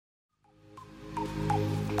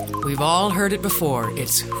We've all heard it before.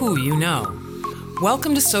 It's who you know.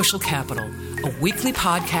 Welcome to Social Capital, a weekly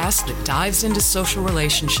podcast that dives into social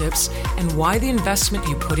relationships and why the investment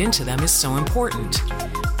you put into them is so important.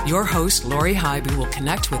 Your host, Lori Hybe, will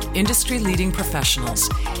connect with industry-leading professionals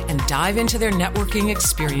and dive into their networking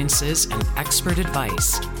experiences and expert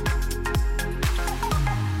advice.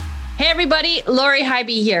 Hey everybody, Lori Hybe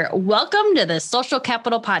here. Welcome to the Social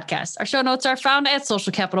Capital Podcast. Our show notes are found at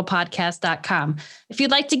socialcapitalpodcast.com. If you'd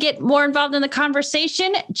like to get more involved in the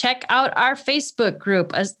conversation, check out our Facebook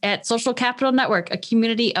group at Social Capital Network, a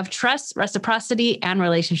community of trust, reciprocity, and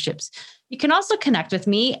relationships. You can also connect with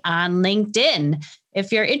me on LinkedIn.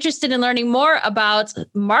 If you're interested in learning more about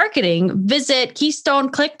marketing, visit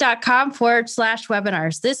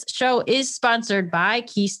keystoneclick.com/webinars. This show is sponsored by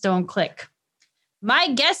Keystone Click. My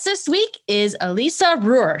guest this week is Elisa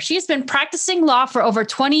Ruer. She has been practicing law for over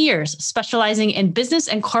 20 years, specializing in business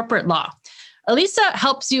and corporate law. Elisa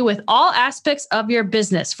helps you with all aspects of your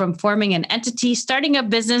business, from forming an entity, starting a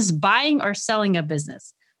business, buying or selling a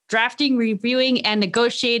business, drafting, reviewing, and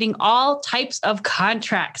negotiating all types of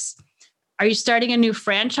contracts. Are you starting a new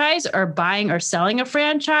franchise or buying or selling a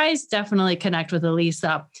franchise? Definitely connect with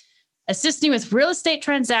Elisa. Assisting with real estate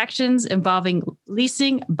transactions involving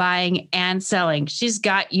leasing, buying, and selling. She's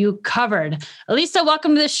got you covered. Elisa,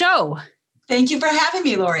 welcome to the show. Thank you for having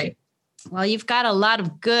me, Lori. Well, you've got a lot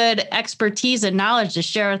of good expertise and knowledge to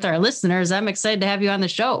share with our listeners. I'm excited to have you on the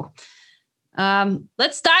show.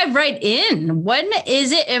 Let's dive right in. When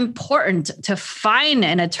is it important to find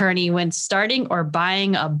an attorney when starting or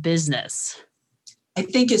buying a business? I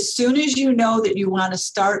think as soon as you know that you want to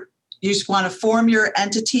start, you just want to form your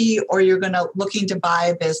entity, or you're looking to buy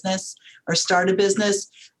a business or start a business,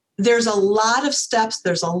 there's a lot of steps.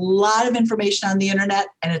 There's a lot of information on the internet,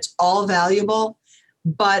 and it's all valuable.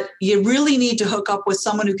 But you really need to hook up with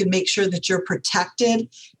someone who can make sure that you're protected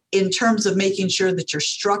in terms of making sure that your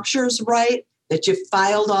structure's right, that you've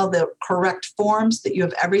filed all the correct forms, that you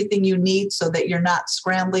have everything you need so that you're not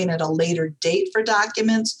scrambling at a later date for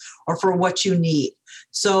documents or for what you need.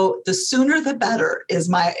 So the sooner the better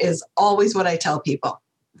is always what I tell people.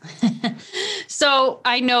 So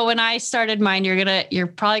I know when I started mine, you're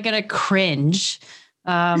probably gonna cringe.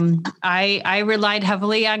 I relied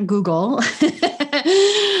heavily on Google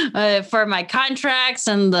for my contracts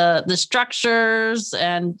and the structures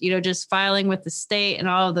and, just filing with the state and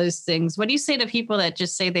all of those things. What do you say to people that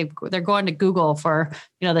just say they're going to Google for,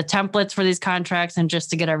 the templates for these contracts and just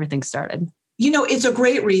to get everything started? It's a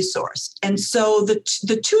great resource. And so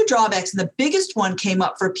the two drawbacks, and the biggest one came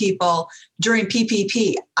up for people during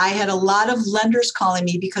PPP. I had a lot of lenders calling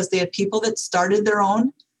me because they had people that started their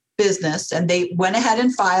own business and they went ahead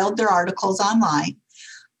and filed their articles online,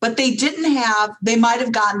 but they might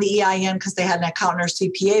have gotten the EIN because they had an accountant or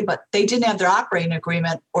CPA, but they didn't have their operating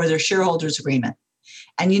agreement or their shareholders agreement.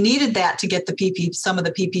 And you needed that to get some of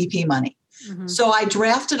the PPP money. Mm-hmm. So I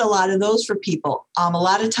drafted a lot of those for people. A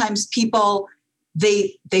lot of times people,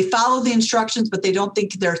 they follow the instructions, but they don't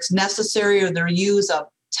think it's necessary, or they use a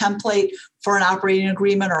template for an operating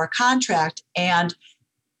agreement or a contract. And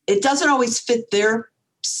it doesn't always fit their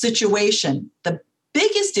situation. The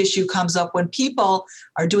biggest issue comes up when people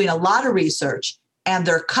are doing a lot of research and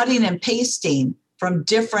they're cutting and pasting from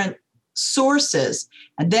different sources.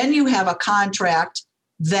 And then you have a contract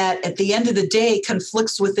that at the end of the day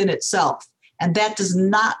conflicts within itself. And that does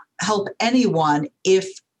not help anyone if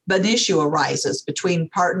an issue arises between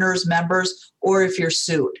partners, members, or if you're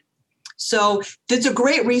sued. So it's a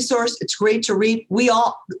great resource. It's great to read.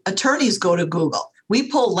 Attorneys go to Google. We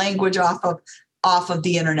pull language off of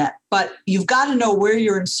the internet, but you've got to know where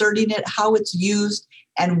you're inserting it, how it's used,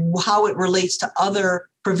 and how it relates to other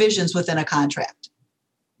provisions within a contract.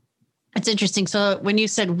 It's interesting. So when you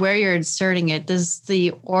said where you're inserting it, does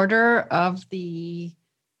the order of the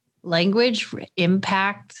language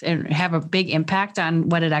impact and have a big impact on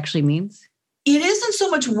what it actually means? It isn't so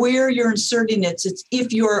much where you're inserting it. It's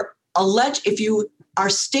if you are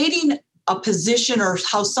stating a position or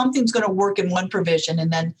how something's going to work in one provision,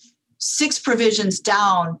 and then 6 provisions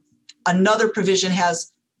down, another provision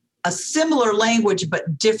has a similar language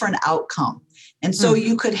but different outcome. And so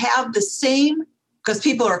you could have the same, because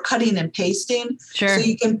people are cutting and pasting. Sure. So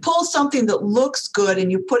you can pull something that looks good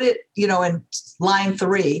and you put it, in line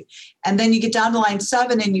 3, and then you get down to line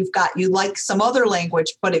 7 and you like some other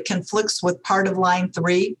language, but it conflicts with part of line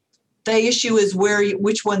 3. The issue is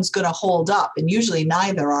which one's going to hold up, and usually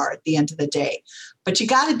neither are at the end of the day. But you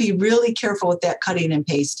got to be really careful with that cutting and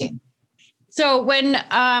pasting. So when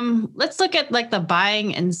let's look at like the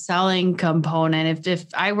buying and selling component. If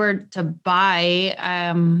I were to buy,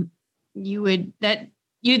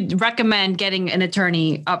 you'd recommend getting an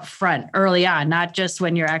attorney up front early on, not just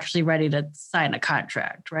when you're actually ready to sign a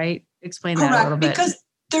contract, right? Explain that a little bit. Because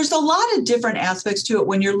there's a lot of different aspects to it.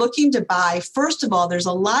 When you're looking to buy, first of all, there's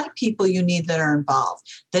a lot of people you need that are involved,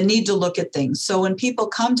 that need to look at things. So when people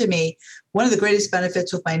come to me, one of the greatest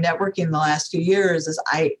benefits with my networking in the last few years is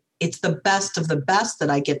it's the best of the best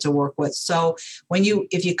that I get to work with. So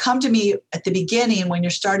if you come to me at the beginning, when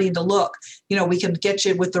you're starting to look, we can get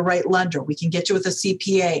you with the right lender. We can get you with a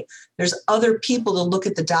CPA. There's other people to look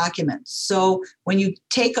at the documents. So when you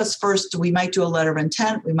take us first, we might do a letter of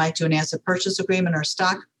intent. We might do an asset purchase agreement or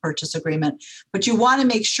stock purchase agreement, but you want to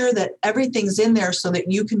make sure that everything's in there so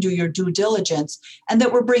that you can do your due diligence and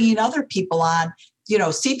that we're bringing other people on.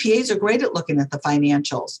 CPAs are great at looking at the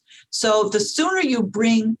financials. So the sooner you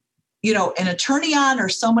bring an attorney on or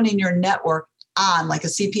someone in your network on, like a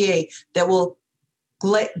CPA, that will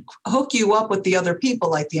hook you up with the other people,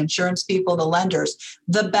 like the insurance people, the lenders,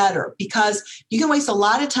 the better, because you can waste a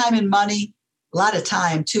lot of time and money, a lot of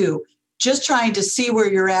time too, just trying to see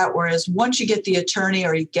where you're at. Whereas once you get the attorney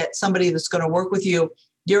or you get somebody that's going to work with you,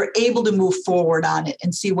 you're able to move forward on it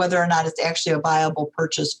and see whether or not it's actually a viable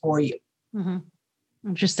purchase for you. Mm-hmm.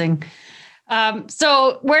 Interesting.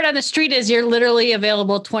 So word on the street is you're literally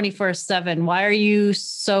available 24/7. Why are you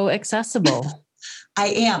so accessible? I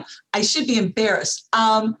am. I should be embarrassed.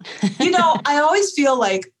 I always feel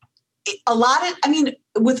like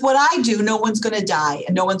with what I do, no one's going to die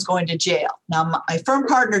and no one's going to jail. Now, my firm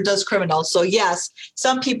partner does criminal. So yes,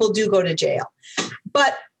 some people do go to jail.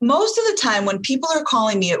 But most of the time when people are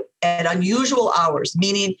calling me at unusual hours,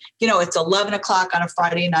 meaning, it's 11 o'clock on a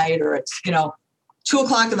Friday night or it's, 2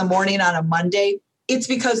 o'clock in the morning on a Monday, it's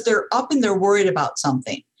because they're up and they're worried about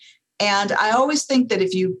something. And I always think that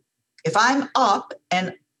if I'm up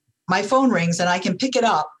and my phone rings and I can pick it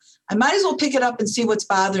up, I might as well pick it up and see what's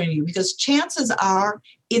bothering you, because chances are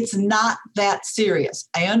it's not that serious.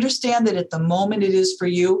 I understand that at the moment it is for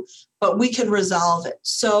you, but we can resolve it.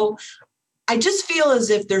 So I just feel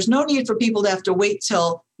as if there's no need for people to have to wait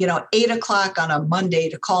till, 8 o'clock on a Monday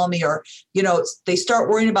to call me, or, they start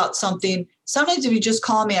worrying about something. Sometimes if you just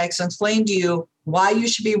call me, I can explain to you why you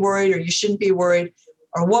should be worried or you shouldn't be worried,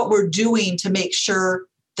 or what we're doing to make sure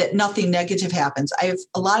that nothing negative happens.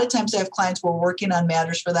 A lot of times I have clients who are working on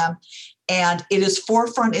matters for them and it is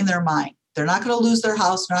forefront in their mind. They're not going to lose their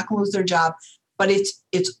house. They're not going to lose their job, but it's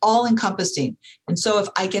all encompassing. And so if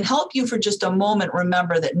I can help you for just a moment,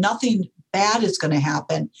 remember that nothing bad is going to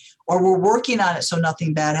happen, or we're working on it so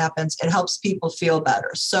nothing bad happens, it helps people feel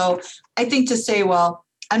better. So I think to say, well,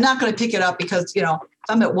 I'm not going to pick it up because, if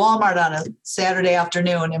I'm at Walmart on a Saturday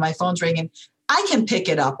afternoon and my phone's ringing, I can pick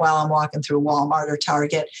it up while I'm walking through Walmart or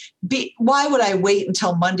Target. Why would I wait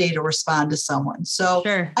until Monday to respond to someone? So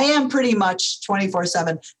sure. I am pretty much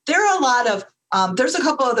 24/7. There are a lot of, there's a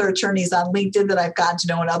couple other attorneys on LinkedIn that I've gotten to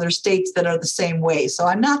know in other states that are the same way. So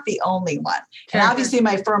I'm not the only one. Sure. And obviously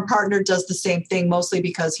my firm partner does the same thing, mostly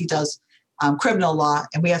because he does criminal law,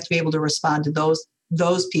 and we have to be able to respond to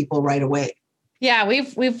those people right away. Yeah,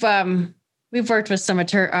 we've worked with some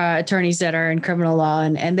attorneys that are in criminal law,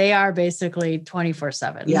 and they are basically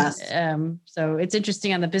 24/7. Yes. So it's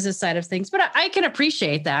interesting on the business side of things, but I can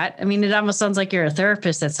appreciate that. I mean, it almost sounds like you're a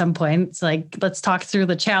therapist at some point. It's like, let's talk through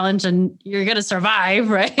the challenge and you're going to survive,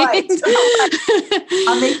 right? Right.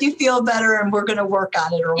 I'll make you feel better and we're going to work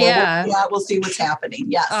on it, or we'll see what's happening.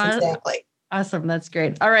 Yes, exactly. Awesome. That's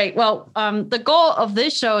great. All right. Well, the goal of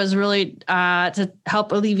this show is really to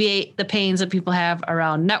help alleviate the pains that people have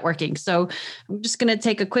around networking. So I'm just going to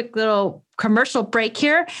take a quick little commercial break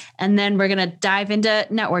here, and then we're going to dive into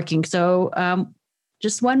networking. So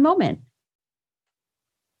just one moment.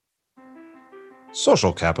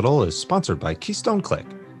 Social Capital is sponsored by Keystone Click.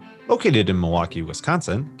 Located in Milwaukee,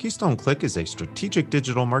 Wisconsin, Keystone Click is a strategic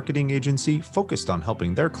digital marketing agency focused on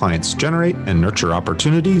helping their clients generate and nurture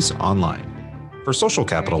opportunities online. For Social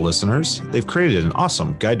Capital listeners, they've created an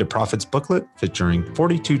awesome Guide to Profits booklet featuring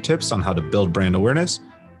 42 tips on how to build brand awareness,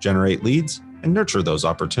 generate leads, and nurture those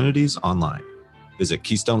opportunities online. Visit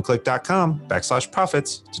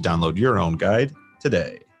KeystoneClick.com/profits to download your own guide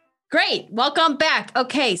today. Great. Welcome back.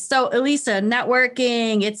 Okay. So Elisa,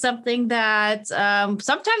 networking, it's something that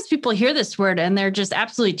sometimes people hear this word and they're just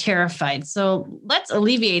absolutely terrified. So let's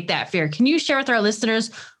alleviate that fear. Can you share with our listeners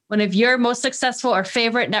one of your most successful or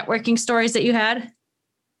favorite networking stories that you had?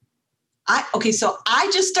 So I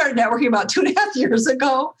just started networking about 2.5 years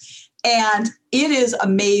ago, and it is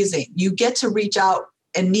amazing. You get to reach out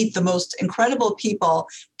and meet the most incredible people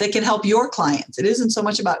that can help your clients. It isn't so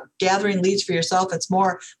much about gathering leads for yourself. It's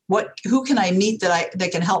more, who can I meet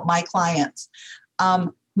that can help my clients?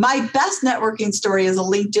 My best networking story is a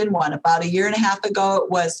LinkedIn one. About a year and a half ago, it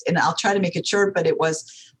was, and I'll try to make it short, but it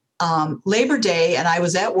was Labor Day, and I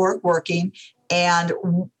was at work working, and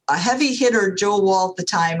a heavy hitter, Joe Wall at the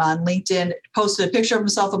time on LinkedIn, posted a picture of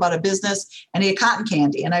himself about a business, and he had cotton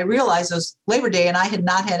candy. And I realized it was Labor Day, and I had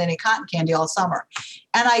not had any cotton candy all summer.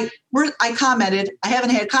 And I commented, I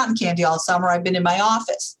haven't had cotton candy all summer. I've been in my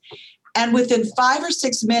office. And within 5 or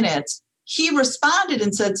 6 minutes, he responded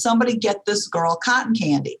and said, somebody get this girl cotton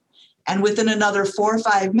candy. And within another 4 or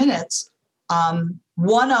 5 minutes,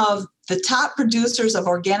 one of the top producers of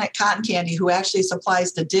organic cotton candy, who actually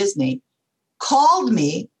supplies to Disney, called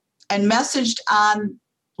me and messaged on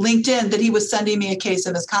LinkedIn that he was sending me a case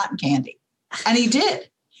of his cotton candy. And he did.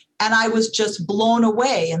 And I was just blown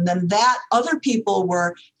away. And then that other people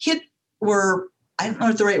were, I don't know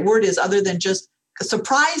what the right word is, other than just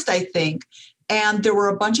surprised, I think. And there were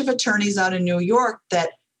a bunch of attorneys out in New York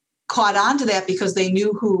that caught on to that because they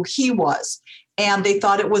knew who he was. And they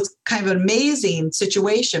thought it was kind of an amazing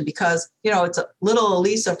situation because, it's a little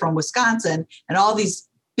Elisa from Wisconsin and all these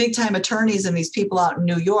big time attorneys and these people out in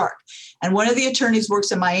New York. And one of the attorneys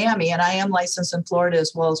works in Miami, and I am licensed in Florida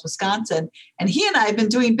as well as Wisconsin. And he and I have been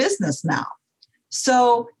doing business now.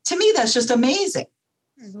 So to me, that's just amazing.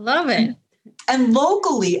 Love it. And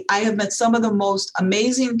locally, I have met some of the most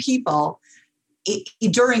amazing people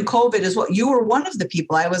during COVID as well. You were one of the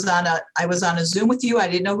people. I was on a Zoom with you. I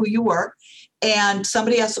didn't know who you were. And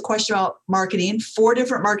somebody asked a question about marketing. 4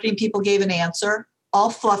 different marketing people gave an answer, all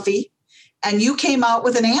fluffy. And you came out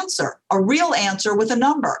with an answer, a real answer with a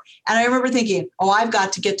number. And I remember thinking, I've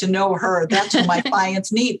got to get to know her. That's who my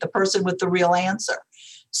clients need, the person with the real answer.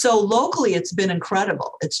 So locally, it's been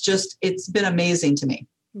incredible. It's been amazing to me.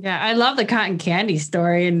 Yeah, I love the cotton candy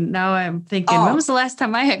story. And now I'm thinking, when was the last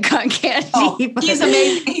time I had cotton candy? He's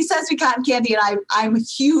amazing. He sends me cotton candy, and I'm a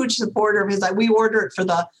huge supporter of his. We order it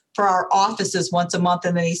for our offices once a month,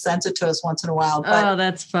 and then he sends it to us once in a while. But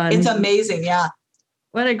that's fun. It's amazing. Yeah.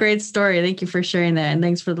 What a great story. Thank you for sharing that. And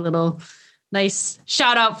thanks for the little nice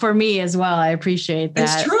shout out for me as well. I appreciate that.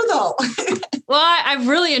 It's true though. Well, I've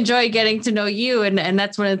really enjoyed getting to know you. And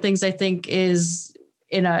that's one of the things I think is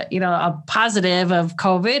a positive of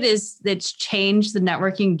COVID is it's changed the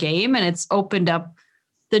networking game, and it's opened up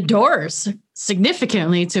the doors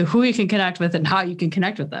significantly to who you can connect with and how you can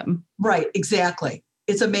connect with them. Right. Exactly.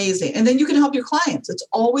 It's amazing. And then you can help your clients. It's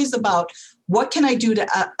always about what can I do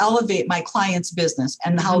to elevate my client's business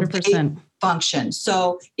and how 100%. They function.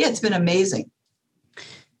 So yeah, it's been amazing.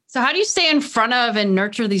 So how do you stay in front of and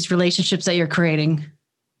nurture these relationships that you're creating?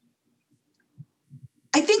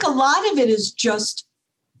 I think a lot of it is just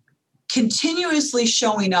continuously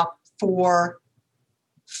showing up for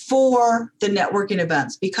the networking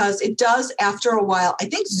events, because it does after a while. I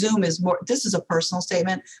think Zoom is more, this is a personal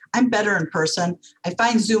statement. I'm better in person. I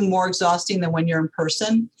find Zoom more exhausting than when you're in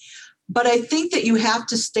person, but I think that you have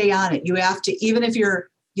to stay on it. You have to, even if your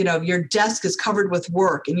desk is covered with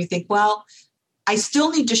work and you think, well, I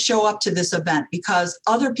still need to show up to this event because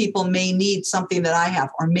other people may need something that I have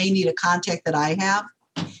or may need a contact that I have.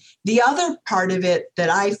 The other part of it that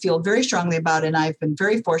I feel very strongly about, and I've been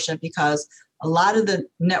very fortunate because a lot of the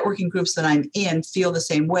networking groups that I'm in feel the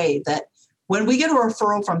same way, that when we get a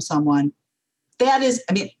referral from someone,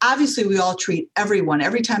 obviously we all treat everyone.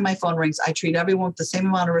 Every time my phone rings, I treat everyone with the same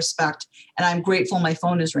amount of respect, and I'm grateful my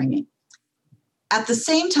phone is ringing. At the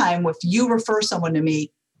same time, if you refer someone to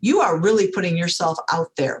me, you are really putting yourself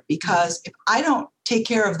out there, because if I don't take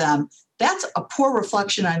care of them, that's a poor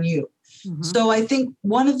reflection on you. Mm-hmm. So I think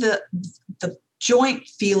one of the joint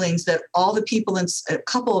feelings that all the people in a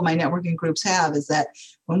couple of my networking groups have is that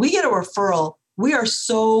when we get a referral, we are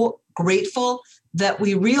so grateful that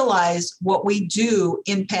we realize what we do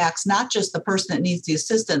impacts not just the person that needs the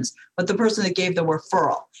assistance, but the person that gave the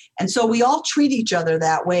referral. And so we all treat each other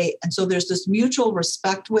that way. And so there's this mutual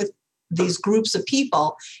respect with these groups of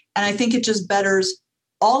people. And I think it just betters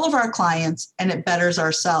all of our clients, and it betters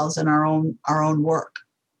ourselves and our own work.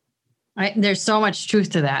 There's so much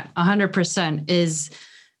truth to that. 100% is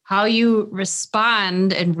how you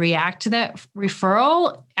respond and react to that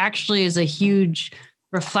referral actually is a huge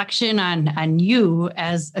reflection on you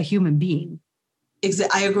as a human being.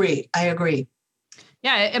 I agree.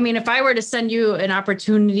 Yeah. I mean, if I were to send you an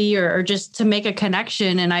opportunity or just to make a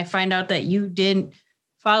connection and I find out that you didn't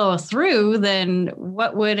follow through, then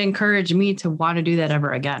what would encourage me to want to do that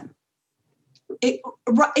ever again?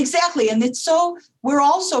 Exactly. And we're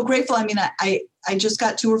all so grateful. I mean, I just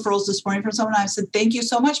got 2 referrals this morning from someone. I said, thank you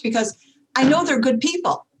so much, because I know they're good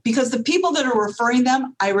people, because the people that are referring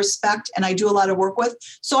them, I respect and I do a lot of work with.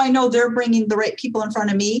 So I know they're bringing the right people in front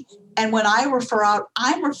of me. And when I refer out,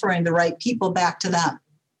 I'm referring the right people back to them.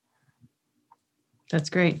 That's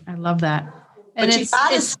great. I love that. And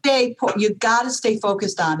but you got to stay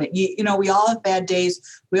focused on it. You know, we all have bad days.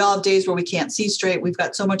 We all have days where we can't see straight. We've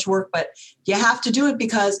got so much work, but you have to do it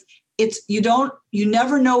because you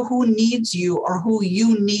never know who needs you or who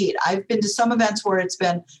you need. I've been to some events where it's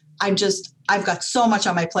been, I've got so much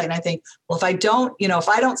on my plate. And I think, well, if I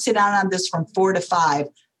don't sit down on this from 4 to 5,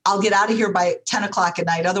 I'll get out of here by 10 o'clock at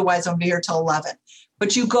night. Otherwise I'm going to be here till 11.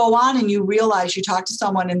 But you go on and you realize, you talk to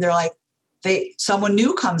someone and they're like, someone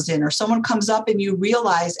new comes in or someone comes up and you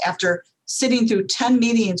realize after sitting through 10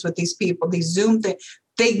 meetings with these people, these Zoom things,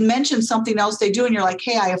 they mention something else they do. And you're like,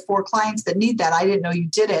 hey, I have 4 clients that need that. I didn't know you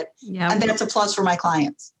did it. Yep. And that's a plus for my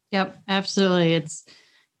clients. Yep, absolutely.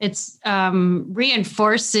 It's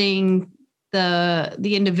reinforcing the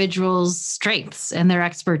individual's strengths and their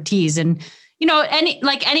expertise. And, you know,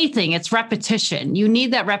 anything, it's repetition. You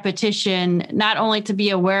need that repetition, not only to be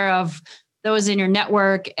aware of those in your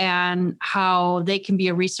network and how they can be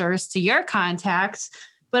a resource to your contacts,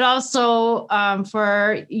 but also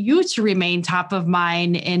for you to remain top of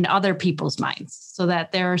mind in other people's minds so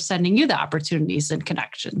that they're sending you the opportunities and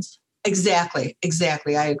connections. Exactly.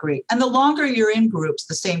 I agree. And the longer you're in groups,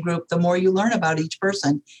 the same group, the more you learn about each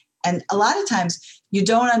person. And a lot of times you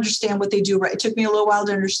don't understand what they do right. It took me a little while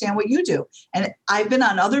to understand what you do. And I've been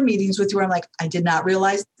on other meetings with you where I'm like, I did not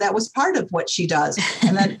realize that was part of what she does.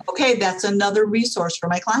 And then, okay, that's another resource for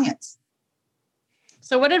my clients.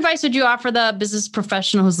 So what advice would you offer the business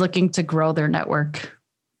professional who's looking to grow their network?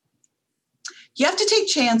 You have to take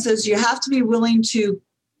chances. You have to be willing to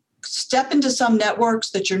step into some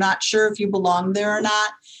networks that you're not sure if you belong there or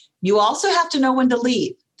not. You also have to know when to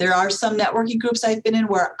leave. There are some networking groups I've been in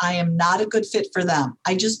where I am not a good fit for them.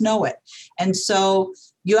 I just know it. And so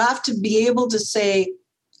you have to be able to say,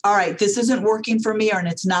 all right, this isn't working for me and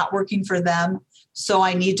it's not working for them. So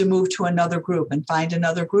I need to move to another group and find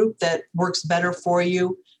another group that works better for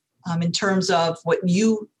you in terms of what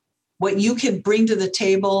you can bring to the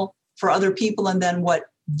table for other people and then what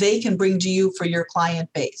they can bring to you for your client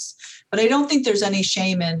base. But I don't think there's any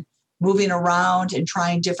shame in moving around and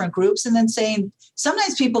trying different groups and then saying,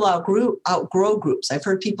 sometimes people outgrow groups. I've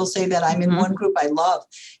heard people say that I'm in one group I love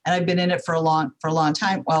and I've been in it for a long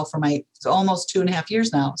time. Well, for my almost 2.5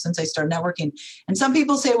 years now since I started networking. And some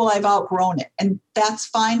people say, well, I've outgrown it. And that's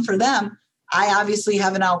fine for them. I obviously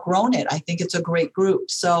haven't outgrown it. I think it's a great group.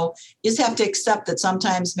 So you just have to accept that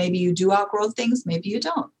sometimes maybe you do outgrow things, maybe you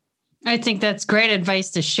don't. I think that's great advice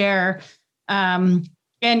to share. And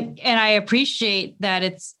I appreciate that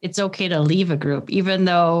it's okay to leave a group, even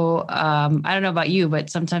though I don't know about you, but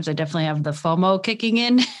sometimes I definitely have the FOMO kicking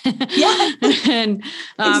in. Yeah, and,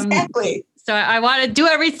 exactly. So I want to do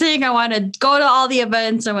everything. I want to go to all the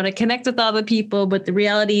events. I want to connect with all the people. But the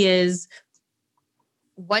reality is,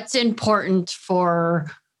 what's important for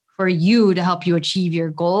you to help you achieve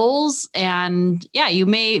your goals. And yeah, you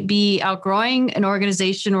may be outgrowing an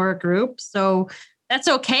organization or a group. So that's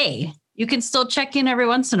okay. You can still check in every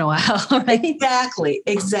once in a while, right? Exactly.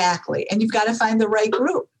 And you've got to find the right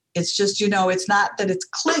group. It's just, it's not that it's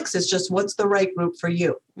clicks. It's just what's the right group for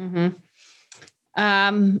you.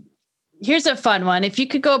 Mm-hmm. Here's a fun one. If you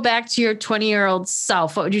could go back to your 20-year-old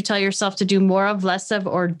self, what would you tell yourself to do more of, less of,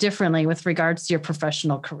 or differently with regards to your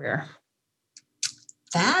professional career?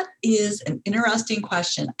 That is an interesting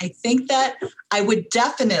question. I think that I would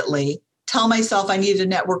definitely tell myself I needed to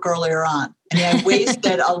network earlier on. I mean, I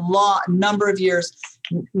wasted a number of years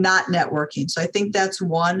not networking. So I think that's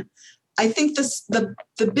one. I think the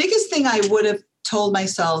biggest thing I would have told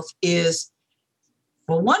myself is,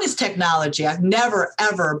 well, one is technology. I've never,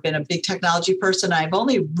 ever been a big technology person. I've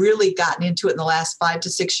only really gotten into it in the last 5 to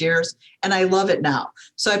 6 years, and I love it now.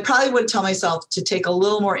 So I probably would tell myself to take a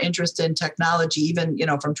little more interest in technology, even,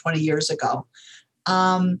 from 20 years ago.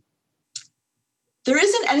 There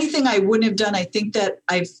isn't anything I wouldn't have done. I think that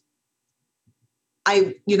I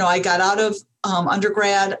got out of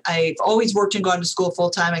undergrad. I've always worked and gone to school full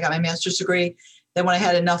time. I got my master's degree. Then when I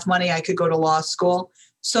had enough money, I could go to law school.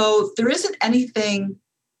 So there isn't anything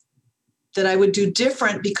that I would do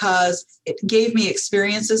different because it gave me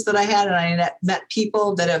experiences that I had, and I met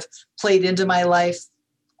people that have played into my life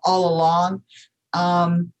all along.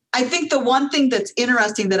 I think the one thing that's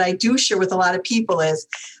interesting that I do share with a lot of people is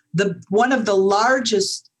one of the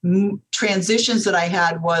largest transitions that I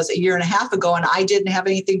had was 1.5 years ago, and I didn't have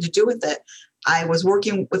anything to do with it. I was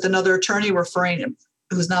working with another attorney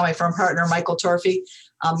who's now my firm partner, Michael Torfey,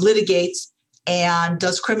 litigates and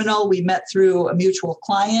does criminal. We met through a mutual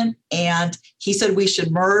client, and he said we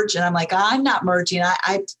should merge. And I'm like, I'm not merging.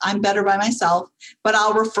 I'm better by myself, but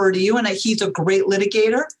I'll refer to you. And he's a great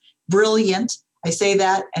litigator, brilliant. I say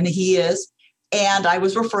that, and he is. And I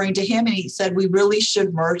was referring to him and he said, we really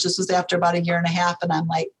should merge. This was after about 1.5 years. And I'm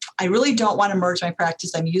like, I really don't want to merge my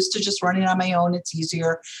practice. I'm used to just running on my own. It's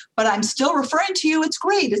easier, but I'm still referring to you. It's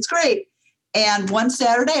great. It's great. And one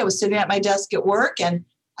Saturday I was sitting at my desk at work and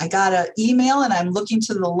I got an email and I'm looking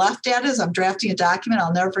to the left at it as I'm drafting a document.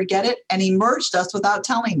 I'll never forget it. And he merged us without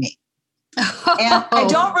telling me. And I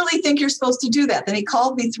don't really think you're supposed to do that. Then he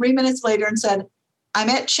called me 3 minutes later and said, I'm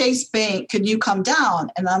at Chase Bank. Could you come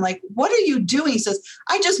down? And I'm like, what are you doing? He says,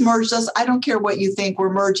 I just merged us. I don't care what you think.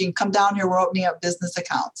 We're merging. Come down here. We're opening up business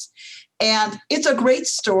accounts. And it's a great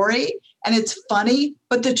story and it's funny.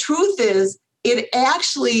 But the truth is,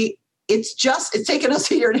 it's taken us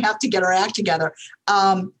 1.5 years to get our act together.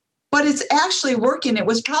 But it's actually working. It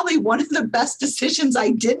was probably one of the best decisions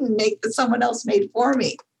I didn't make that someone else made for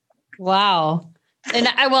me. Wow. And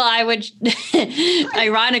I would,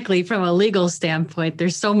 ironically, from a legal standpoint,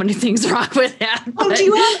 there's so many things wrong with that. Oh, do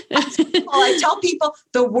you have? Well, I tell people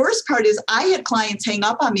the worst part is I had clients hang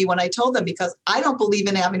up on me when I told them because I don't believe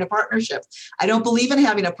in having a partnership. I don't believe in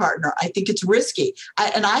having a partner. I think it's risky.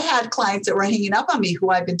 And I had clients that were hanging up on me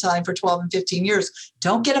who I've been telling for 12 and 15 years,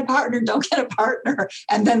 don't get a partner, don't get a partner.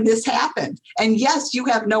 And then this happened. And yes, you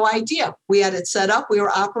have no idea. We had it set up. We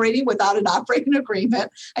were operating without an operating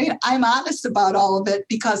agreement. I mean, I'm honest about all of it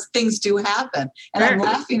because things do happen. And I'm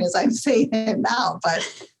laughing as I'm saying it now,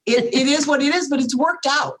 but it is what it is, but it's worked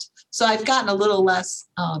out. So I've gotten a little less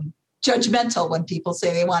judgmental when people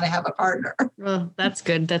say they want to have a partner. Well, that's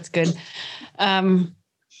good. That's good.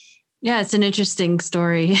 Yeah, it's an interesting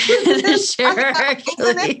story to share,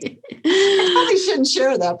 actually. I probably shouldn't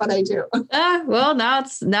share that, but I do. Well, now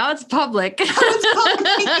it's public.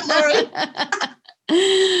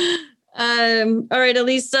 All right,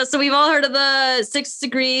 Elisa. So we've all heard of the 6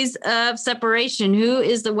 degrees of separation. Who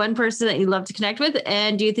is the one person that you love to connect with?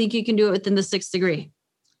 And do you think you can do it within the 6th degree?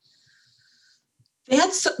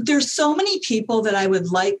 There's so many people that I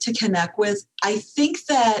would like to connect with. I think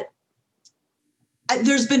that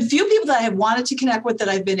there's been few people that I have wanted to connect with that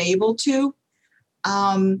I've been able to.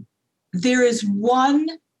 There's one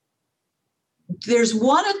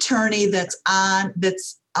attorney that's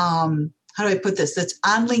how do I put this? That's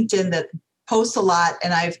on LinkedIn that posts a lot,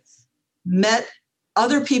 and I've met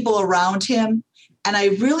other people around him, and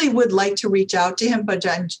I really would like to reach out to him,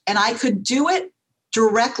 and I could do it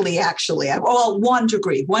directly, actually. Well, 1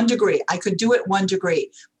 degree. I could do it 1 degree,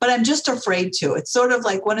 but I'm just afraid to. It's sort of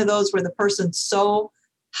like one of those where the person's so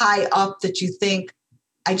high up that you think,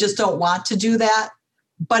 I just don't want to do that.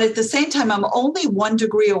 But at the same time, I'm only 1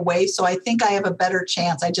 degree away, so I think I have a better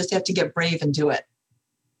chance. I just have to get brave and do it.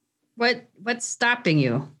 What's stopping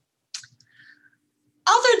you?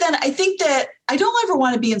 Other than I think that I don't ever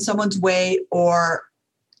want to be in someone's way or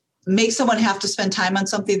make someone have to spend time on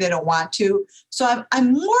something they don't want to. So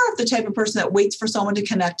I'm more of the type of person that waits for someone to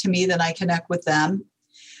connect to me than I connect with them.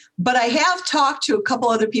 But I have talked to a couple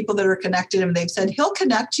other people that are connected, and they've said he'll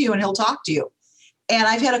connect to you and he'll talk to you. And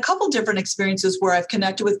I've had a couple different experiences where I've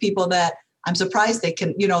connected with people that I'm surprised they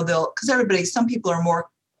can, because some people are more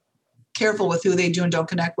careful with who they do and don't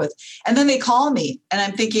connect with. And then they call me and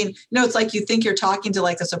I'm thinking, it's like you think you're talking to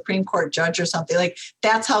like a Supreme Court judge or something. Like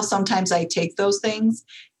that's how sometimes I take those things.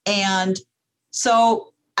 And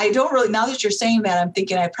so I don't really, now that you're saying that, I'm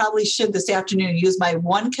thinking I probably should this afternoon use my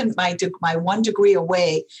 1 degree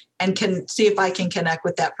away and can see if I can connect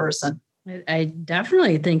with that person. I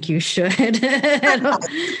definitely think you should.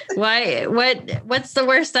 Why? What's the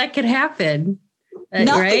worst that could happen?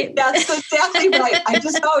 Nothing. Right? That's exactly right. I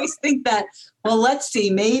just always think that, well, let's see,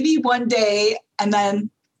 maybe one day. And then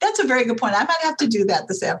that's a very good point. I might have to do that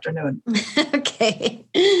this afternoon. Okay.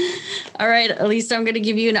 All right, Elisa, I'm going to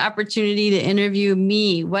give you an opportunity to interview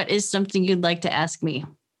me. What is something you'd like to ask me?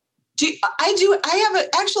 I have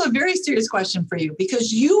actually a very serious question for you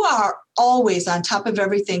because you are always on top of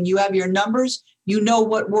everything. You have your numbers. You know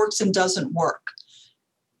what works and doesn't work.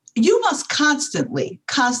 You must constantly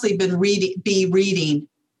be reading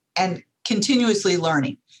and continuously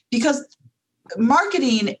learning because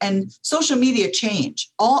marketing and social media change.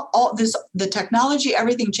 All this, the technology,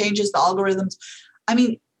 everything changes, the algorithms. I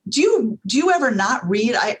mean, do you ever not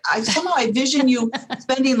read? I somehow I vision you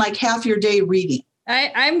spending like half your day reading.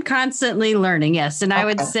 I'm constantly learning, yes. And I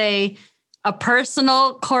would say a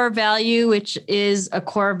personal core value, which is a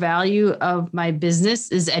core value of my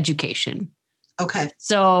business, is education. Okay.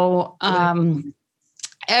 So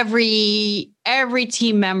every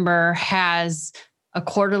team member has a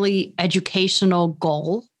quarterly educational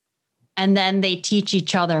goal, and then they teach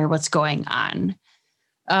each other what's going on.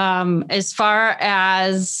 As far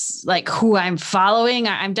as like who I'm following,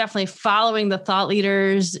 I'm definitely following the thought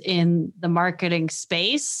leaders in the marketing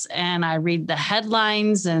space, and I read the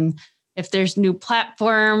headlines, and if there's new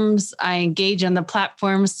platforms, I engage on the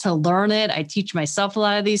platforms to learn it. I teach myself a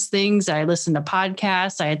lot of these things. I listen to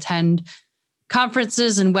podcasts. I attend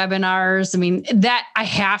conferences and webinars. I mean, that I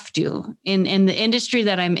have to in the industry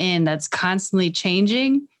that I'm in, that's constantly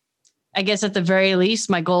changing. I guess at the very least,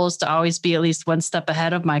 my goal is to always be at least one step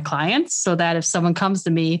ahead of my clients, so that if someone comes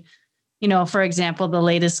to me, for example, the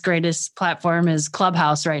latest, greatest platform is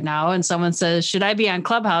Clubhouse right now, and someone says, should I be on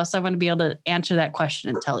Clubhouse? I want to be able to answer that question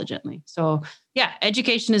intelligently. So yeah,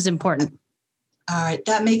 education is important. All right.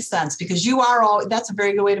 That makes sense, because that's a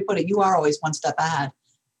very good way to put it. You are always one step ahead.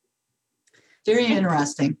 Very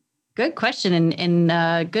interesting. Good question,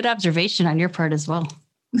 and good observation on your part as well.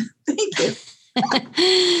 Thank you.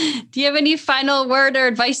 Do you have any final word or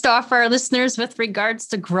advice to offer our listeners with regards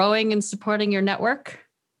to growing and supporting your network?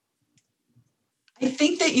 I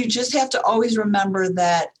think that you just have to always remember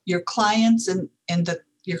that your clients and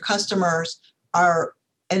your customers are,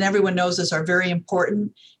 and everyone knows this, are very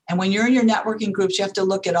important. And when you're in your networking groups, you have to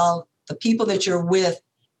look at all the people that you're with,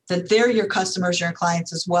 that they're your customers, your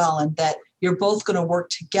clients as well, and that you're both going to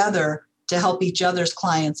work together to help each other's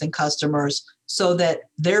clients and customers so that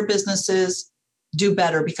their businesses do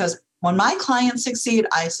better. Because when my clients succeed,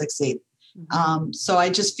 I succeed. Mm-hmm. So I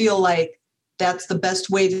just feel like that's the best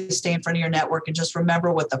way to stay in front of your network, and just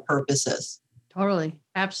remember what the purpose is. Totally.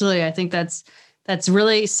 Absolutely. I think that's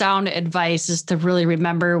really sound advice, is to really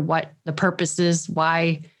remember what the purpose is,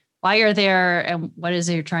 why you're there, and what is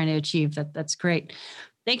it you're trying to achieve. That's great.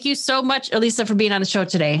 Thank you so much, Elisa, for being on the show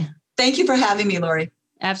today. Thank you for having me, Lori.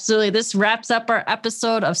 Absolutely. This wraps up our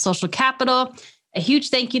episode of Social Capital. A huge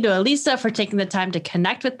thank you to Elisa for taking the time to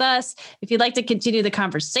connect with us. If you'd like to continue the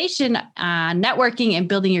conversation on networking and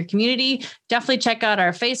building your community, definitely check out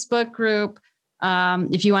our Facebook group.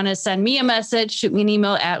 If you want to send me a message, shoot me an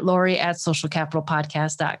email at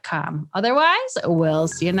lori@socialcapitalpodcast.com. Otherwise, we'll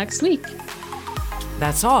see you next week.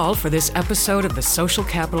 That's all for this episode of the Social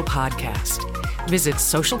Capital Podcast. Visit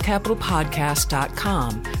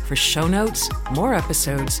socialcapitalpodcast.com for show notes, more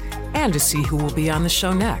episodes, and to see who will be on the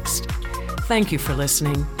show next. Thank you for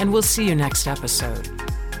listening, and we'll see you next episode.